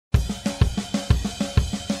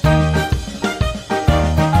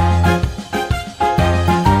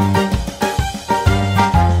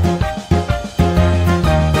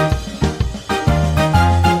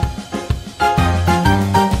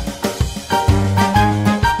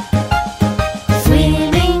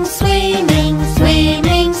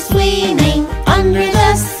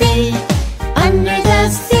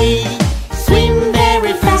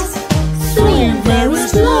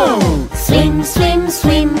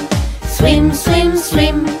Swim, swim,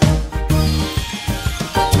 swim.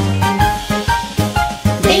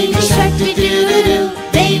 Baby shark do-do-do-do,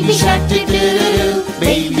 baby shark do-do-do-do,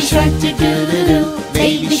 baby shark do-do-do-do,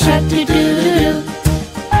 baby shark do-do-do-do.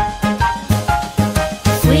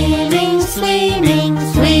 Swimming, swimming,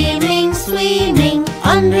 swimming, swimming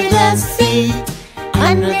under the sea,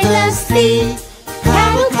 under the sea.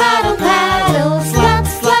 Paddle, paddle, paddle, slap,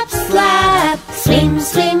 slap, slap. Swim,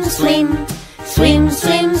 swim, swim, swim,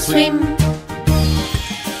 swim, swim.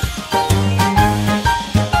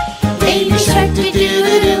 Baby shark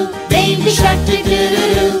do-do-do-do, baby shark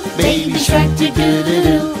do-do-do-do, baby shark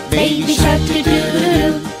do-do-do-do, baby shark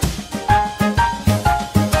do-do-do-do.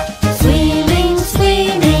 Swimming,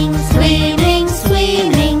 swimming, swimming,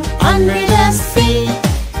 swimming under the sea,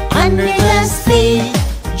 under the sea.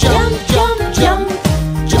 Jump, jump, jump,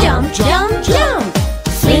 jump, jump, jump.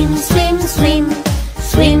 Swim, swim, swim,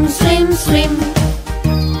 swim, swim, swim.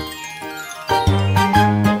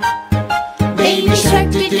 Baby shark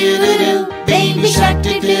do-do-do-do, baby shark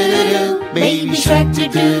do-do-do-do, baby shark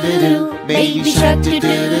do-do-do-do, baby shark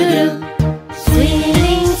do-do-do-do.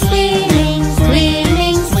 Swimming, swimming,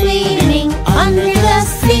 swimming, swimming under the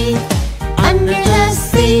sea, under the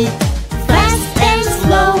sea. Fast and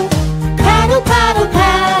slow, paddle, paddle,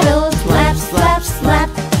 paddle, slap, slap, slap.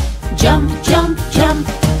 Jump, jump, jump.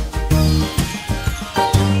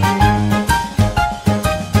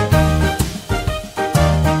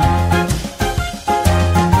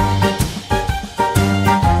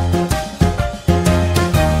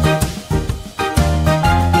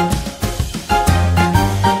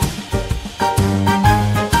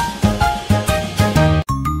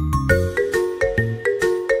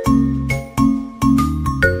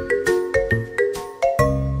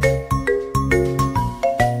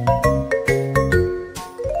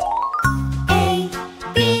 A,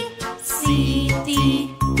 B, C, D,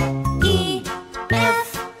 E, F,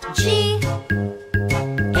 G,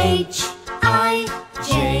 H, I,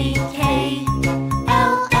 J, K,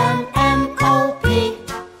 L, M, N, O, P,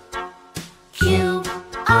 Q,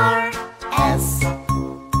 R, S,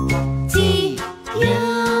 T,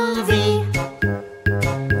 U, V,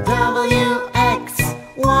 W, X,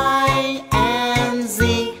 Y, and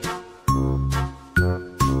Z.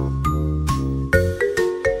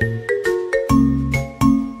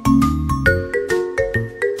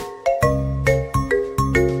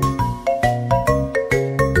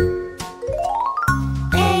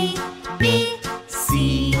 A, B,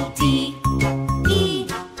 C, D, E,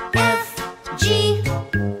 F, G,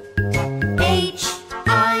 H,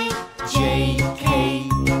 I, J, K,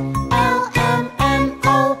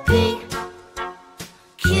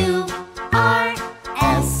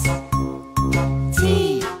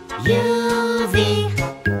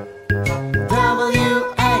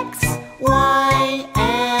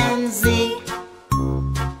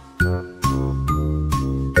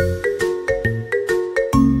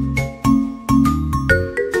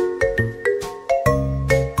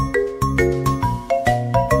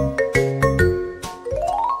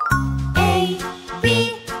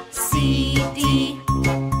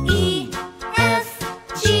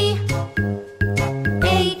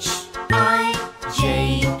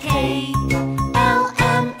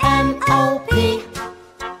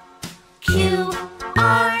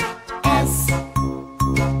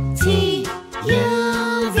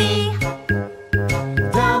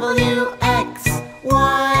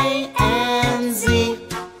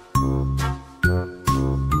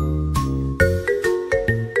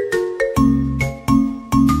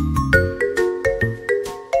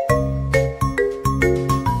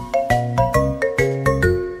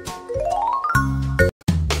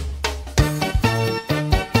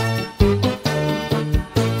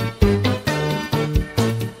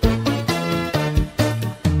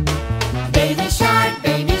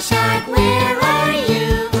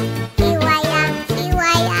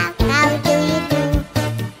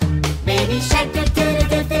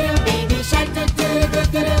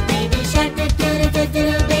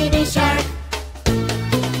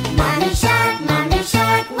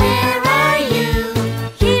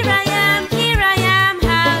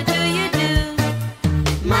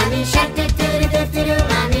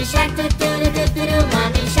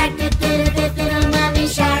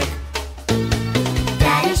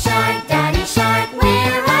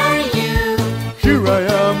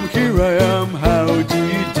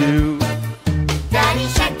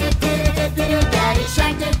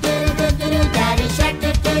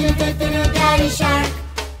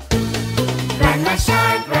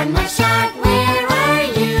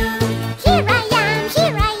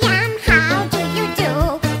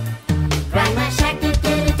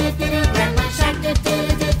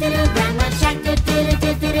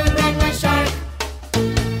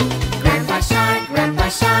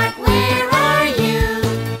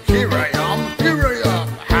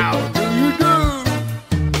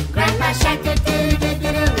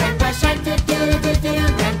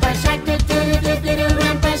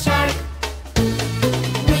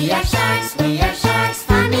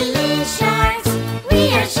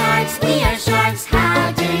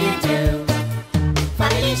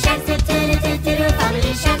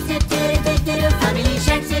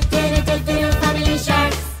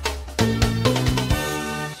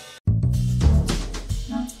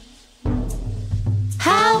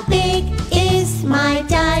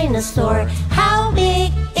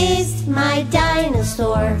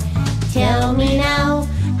 dinosaur. Tell me now,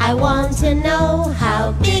 I want to know,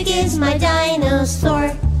 how big is my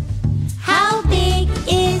dinosaur? How big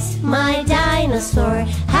is my dinosaur?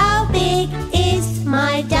 How big is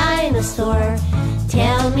my dinosaur?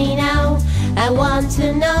 Tell me now, I want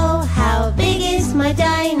to know, how big is my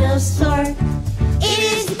dinosaur? It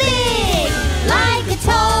is big, like a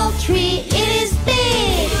tall tree. It is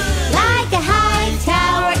big, like a high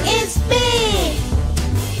tower. It's big.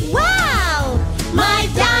 Wow! My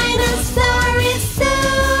dinosaur is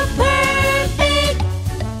super big.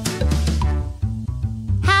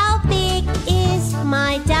 How big is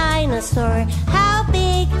my dinosaur? How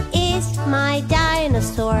big is my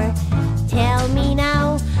dinosaur? Tell me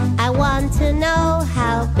now, I want to know,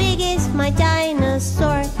 how big is my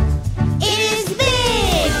dinosaur? It is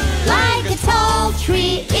big, like a tall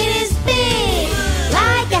tree. It is big,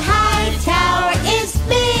 like a high tower. It's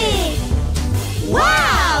big.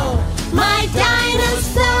 Wow! My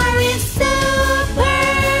dinosaur is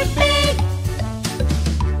super big.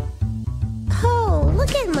 Oh,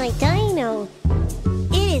 look at my dino.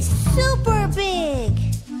 It is super big.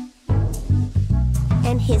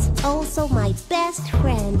 And he's also my best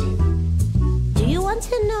friend. Do you want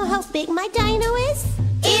to know how big my dino is?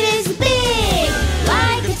 It is big,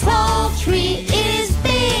 like a tall tree. It is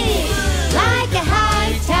big, like a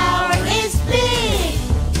high tower. It's big.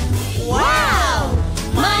 Wow!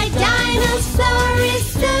 My dinosaur is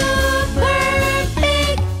super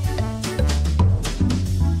big.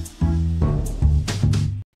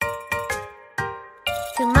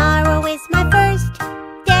 Tomorrow is my first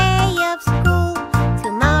day of school.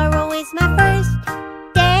 Tomorrow is my first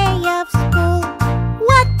day of school.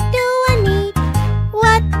 What do I need?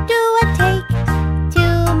 What do I take to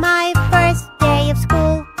my first day of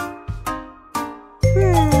school?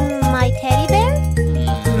 My teddy bear?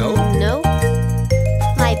 No. No.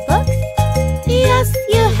 My books? Yes,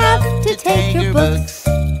 you have to take your books.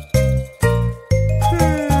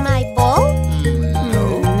 My ball?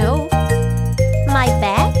 No. My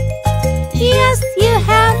bag? Yes, you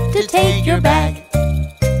have to take your bag.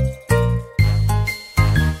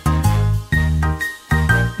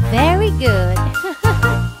 Very good.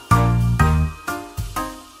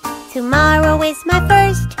 Tomorrow is my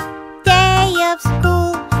first day of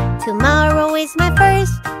school. Tomorrow is my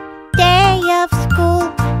first day of school.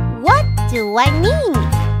 What do I need?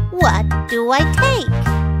 What do I take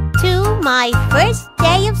to my first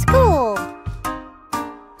day of school?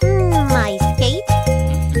 My skate?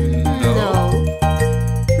 No.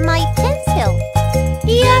 My pencil?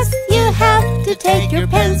 Yes, you have to take your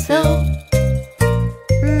pencil.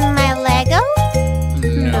 My Lego?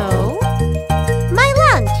 No. My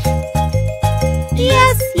lunch?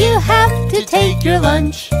 Yes, you have to take your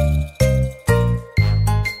lunch.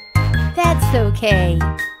 That's okay.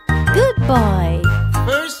 Good boy.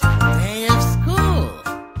 First day of school.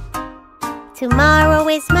 Tomorrow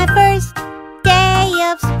is my first day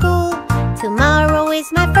of school. Tomorrow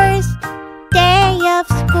is my first day of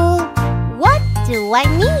school. What do I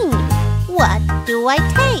need? What do I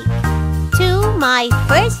take to my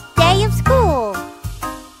first day of school?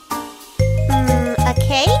 A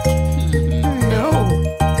cake? No.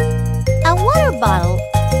 A water bottle?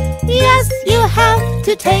 Yes, you have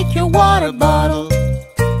to take your water bottle.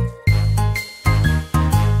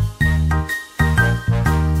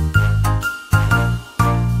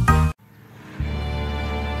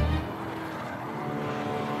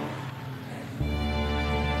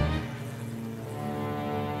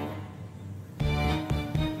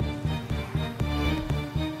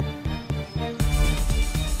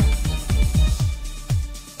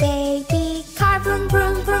 Baby car, vroom,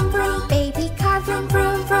 vroom, vroom, vroom. Baby car, vroom,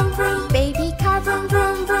 vroom, vroom, vroom. Baby car, vroom,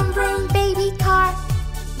 vroom, vroom, vroom. Baby car.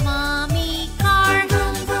 Mommy car,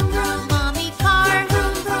 vroom, vroom, vroom. Mommy car,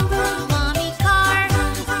 vroom, vroom, vroom. Mommy car,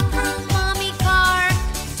 vroom, vroom, vroom. Mommy car.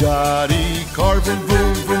 Daddy carving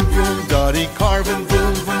vroom vroom vroom. Daddy carving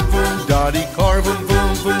vroom vroom vroom. Daddy carving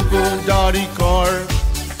vroom vroom vroom. Daddy car.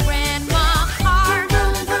 Grandma car,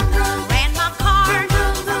 vroom, vroom, vroom. Grandma car,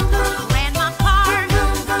 vroom, vroom, vroom. Grandma car,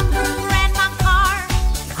 vroom, vroom, vroom. Grandma car.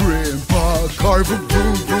 Grandpa carving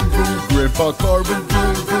vroom vroom vroom. Grandpa carving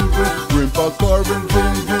vroom vroom vroom. Grandpa carving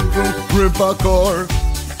vroom vroom vroom. Grandpa car.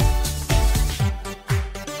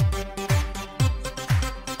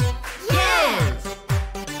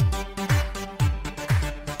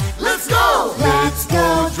 Let's go! Let's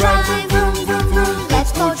go driving vroom vroom vroom.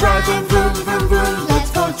 Let's go driving vroom vroom vroom.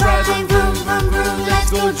 Let's go driving vroom vroom vroom.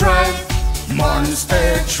 Let's go drive.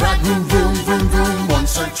 Monster truck vroom vroom vroom vroom.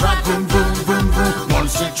 Monster truck vroom vroom vroom vroom.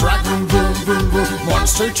 Monster truck vroom vroom vroom vroom.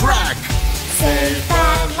 Monster truck. Safe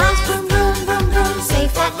at last, vroom, vroom, vroom, vroom.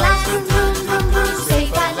 Safe at last, vroom, vroom, vroom, vroom. Safe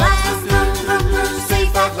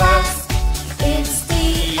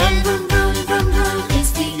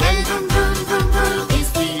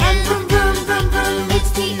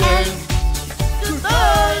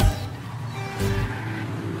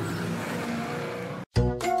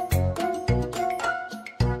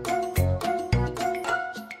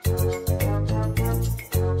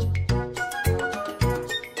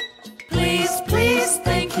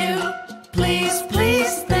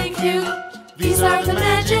These are the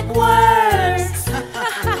magic words.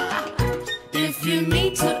 If you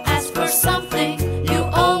need to ask for something, you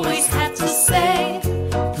always have to say,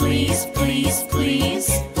 please, please, please,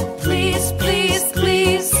 please, please,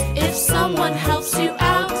 please. If someone helps you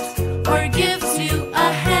out or gives you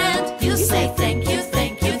a hand, you say thank you,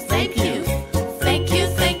 thank you, thank you, thank you,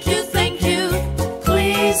 thank you, thank you.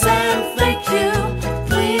 Please and thank you,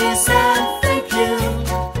 please and thank you.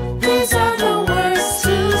 These are the words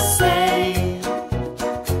to say.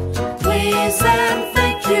 Please and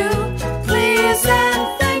thank you, please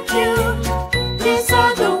and thank you. These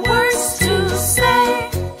are the words to say.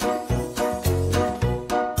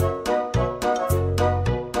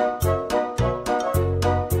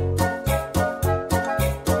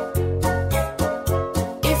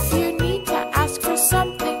 If you need to ask for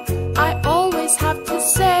something, I always have to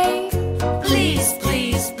say, please,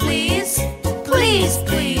 please, please, please,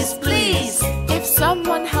 please, please. If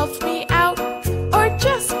someone helps me out or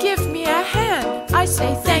just gives me a hand, I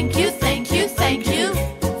say thank you, thank you, thank you,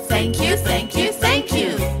 thank you, thank you, thank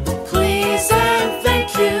you. Please and thank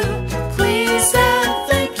you, please and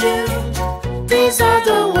thank you. These are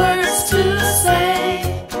the words to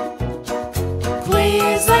say.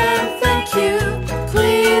 Please and thank you,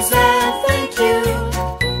 please and thank you.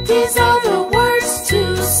 These are the words to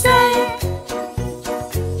say.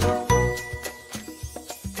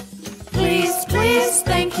 Please, please,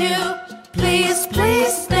 thank you. Please,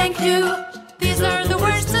 please, thank you. These are the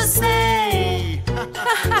words to say.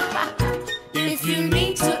 If you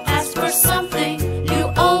need to ask for something,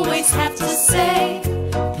 you always have to say,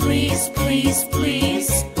 please, please,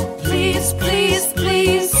 please, please, please,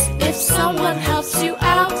 please. If someone helps you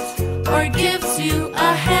out or gives you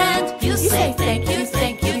a hand, you say thank you,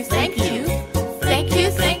 thank you, thank you, thank you,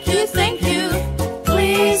 thank you, thank you.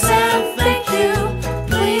 Please and thank you,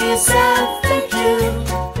 please and thank you.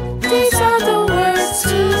 These are the words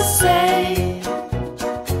to say.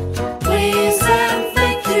 Please and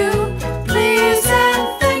thank you, please and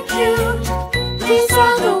thank you. These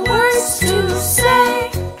are the words to say.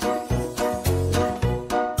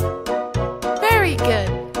 Very good.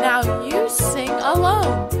 Now you sing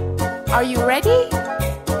alone. Are you ready?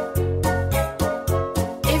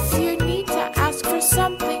 If you need to ask for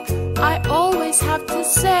something, I always have to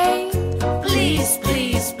say, please,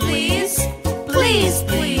 please, please, please,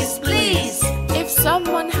 please, please. If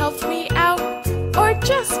someone helps me out or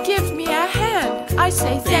just gives me a hand, I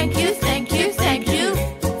say thank you, thank you, thank you,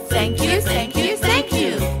 thank you, thank you, thank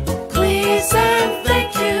you. Please and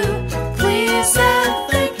thank you, please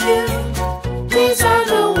and thank you. These are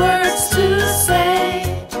the words to say.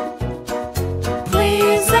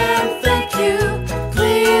 Please and thank you,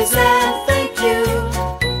 please and thank you.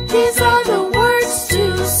 These are the words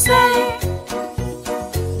to say.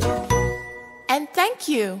 And thank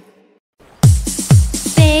you.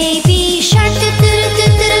 Baby shark, do do do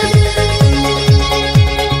do do.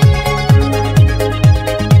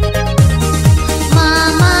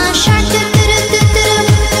 Mama shark, do do do do do.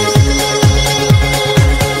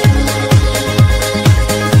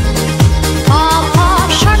 Papa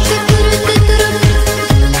shark, do do do do do.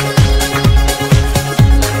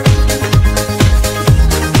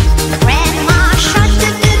 Grandma shark, do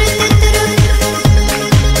do do do do.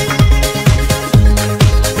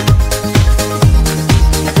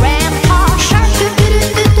 Grandpa shark, do do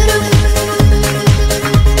do do do.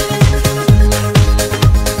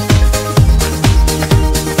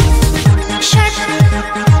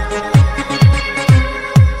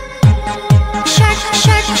 Shark,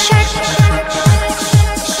 shark, shark, shark.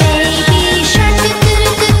 Baby shark, do do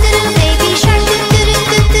do do do. Baby shark, do do do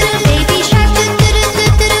do do. Baby shark, do do do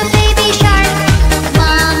do do. Baby shark.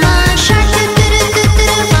 Mama shark, do do do do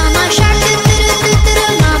do. Mama shark, do do do do do.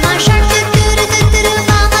 Mama shark, do do do do do.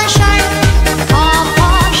 Mama shark. Papa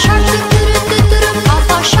shark, do do do do do.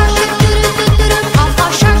 Papa shark, do do do do do. Papa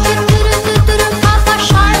shark, do do do do do. Papa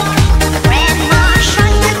shark. Grandma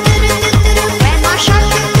shark, do do do do do. Grandma shark,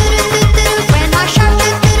 do do do do do. Grandma shark, do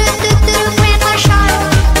do do do do. Grandma shark.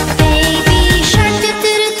 Baby shark, do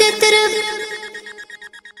do do do do.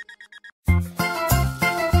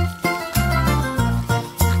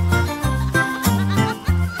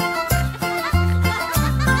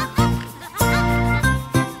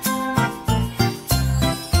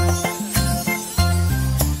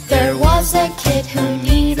 There was a kid who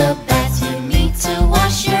needed a bath. You need to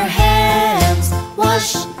wash your hands.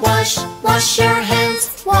 Wash, wash, wash your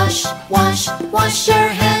hands. Wash, wash, wash your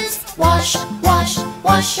hands. Wash, wash,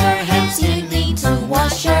 wash your hands. You need to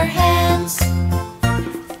wash your hands.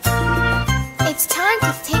 It's time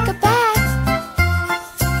to take a bath.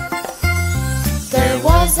 There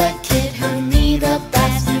was a kid who needed a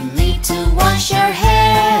bath. You need to wash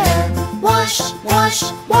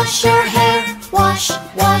wash your hair. Wash,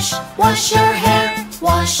 wash, wash your hair.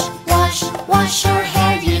 Wash, wash, wash your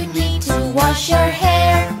hair. You need to wash your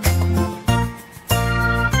hair.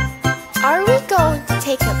 Are we going to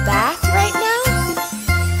take a bath right now?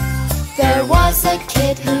 There was a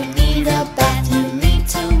kid who needed a bath. You need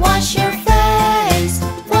to wash your face.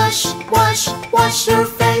 Wash, wash, wash your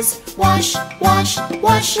face. Wash, wash,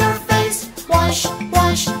 wash your face. Wash,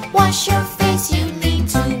 wash, wash your face. You need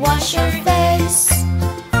to wash your face.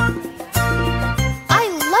 I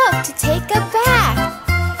love to take a bath.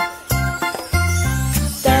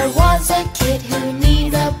 There was a kid who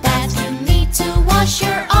needed a bath. You need to wash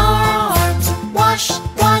your arms. Wash,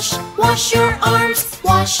 wash, wash your arms.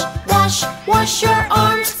 Wash, wash, wash your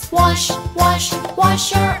arms. Wash, wash,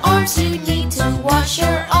 wash your arms. You need to wash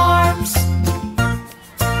your arms.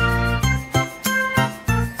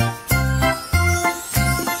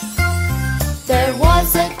 There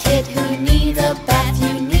was a kid who needed a bath.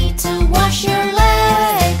 You need to wash your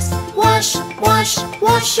legs. Wash, wash,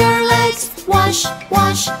 wash your legs. Wash,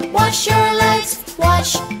 wash, wash your legs.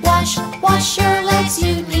 Wash, wash, wash your legs.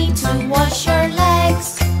 You need to wash your